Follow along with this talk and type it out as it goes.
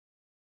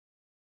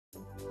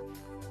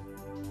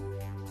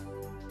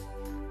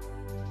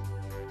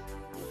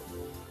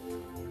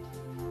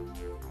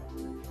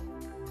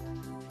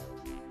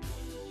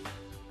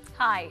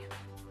Hi,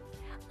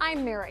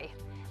 I'm Mary.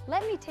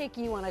 Let me take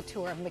you on a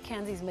tour of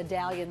McKenzie's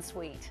Medallion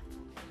suite.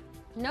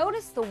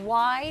 Notice the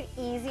wide,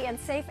 easy, and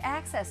safe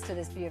access to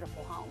this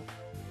beautiful home.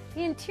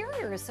 The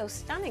interior is so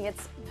stunning,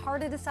 it's hard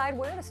to decide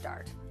where to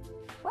start.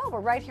 Well, we're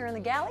right here in the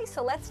galley,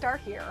 so let's start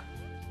here.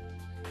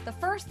 The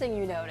first thing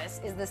you notice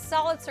is the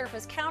solid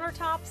surface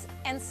countertops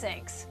and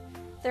sinks.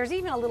 There's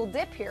even a little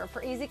dip here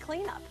for easy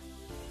cleanup.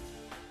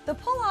 The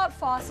pull-out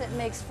faucet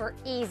makes for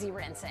easy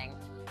rinsing.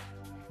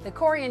 The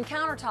Corian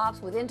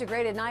countertops with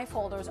integrated knife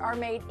holders are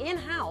made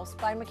in-house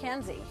by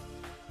McKenzie.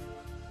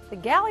 The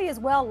galley is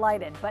well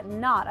lighted, but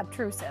not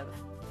obtrusive.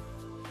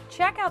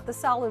 Check out the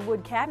solid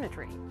wood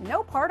cabinetry.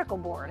 No particle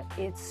board.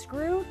 It's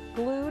screwed,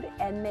 glued,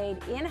 and made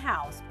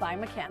in-house by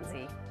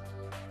McKenzie.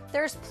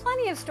 There's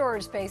plenty of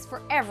storage space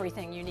for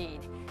everything you need.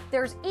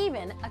 There's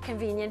even a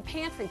convenient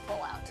pantry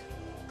pull-out.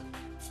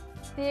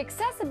 The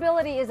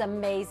accessibility is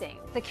amazing.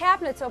 The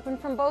cabinets open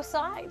from both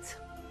sides.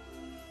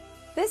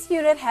 This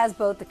unit has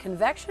both the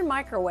convection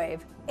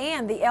microwave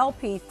and the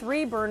LP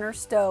 3-burner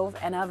stove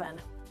and oven.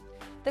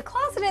 The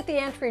closet at the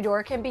entry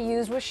door can be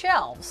used with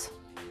shelves,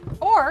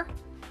 or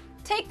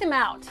take them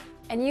out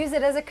and use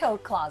it as a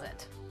coat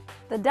closet.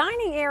 The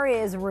dining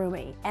area is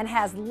roomy and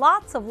has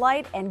lots of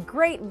light and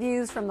great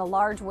views from the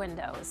large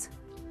windows.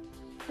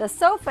 The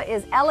sofa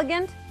is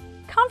elegant,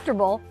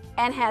 comfortable,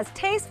 and has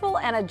tasteful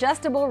and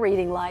adjustable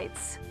reading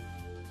lights.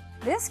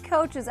 This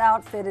coach is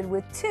outfitted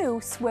with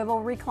 2 swivel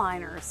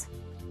recliners.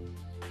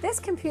 This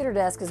computer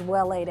desk is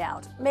well laid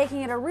out,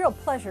 making it a real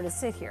pleasure to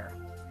sit here.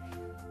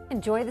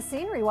 Enjoy the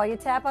scenery while you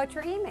tap out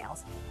your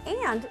emails.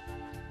 And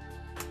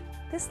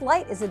this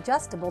light is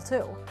adjustable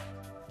too.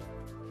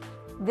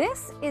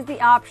 This is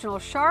the optional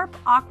Sharp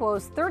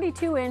Aquos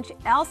 32-inch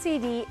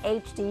LCD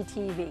HD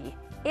TV.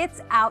 It's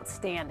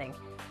outstanding,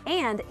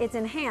 and it's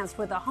enhanced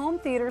with a home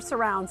theater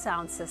surround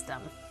sound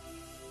system.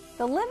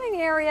 The living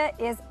area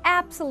is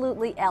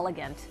absolutely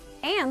elegant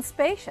and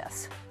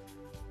spacious.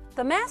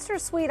 The master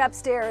suite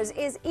upstairs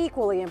is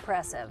equally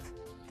impressive.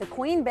 The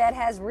queen bed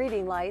has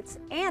reading lights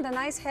and a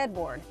nice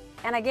headboard,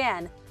 and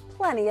again,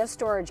 plenty of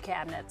storage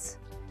cabinets.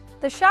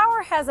 The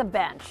shower has a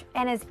bench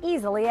and is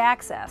easily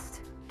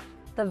accessed.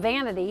 The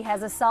vanity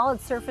has a solid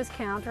surface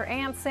counter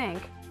and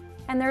sink,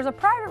 and there's a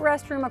private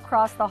restroom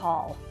across the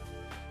hall.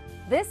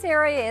 This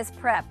area is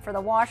prepped for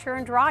the washer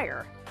and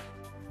dryer.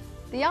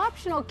 The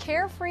optional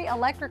Carefree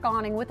electric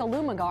awning with a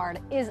LumiGuard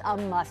is a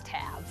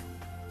must-have.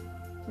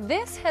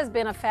 This has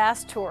been a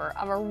fast tour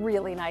of a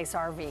really nice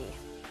RV.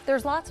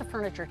 There's lots of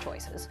furniture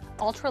choices: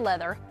 ultra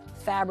leather,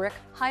 fabric,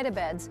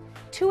 hide-a-beds,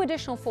 2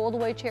 additional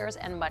fold-away chairs,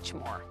 and much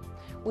more.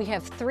 We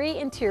have 3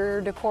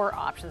 interior decor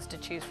options to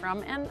choose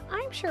from, and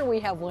I'm sure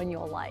we have one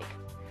you'll like.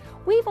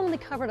 We've only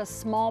covered a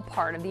small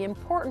part of the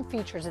important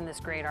features in this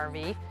great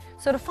RV,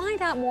 so to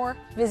find out more,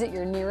 visit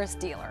your nearest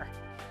dealer.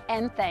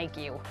 And thank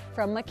you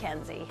from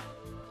McKenzie.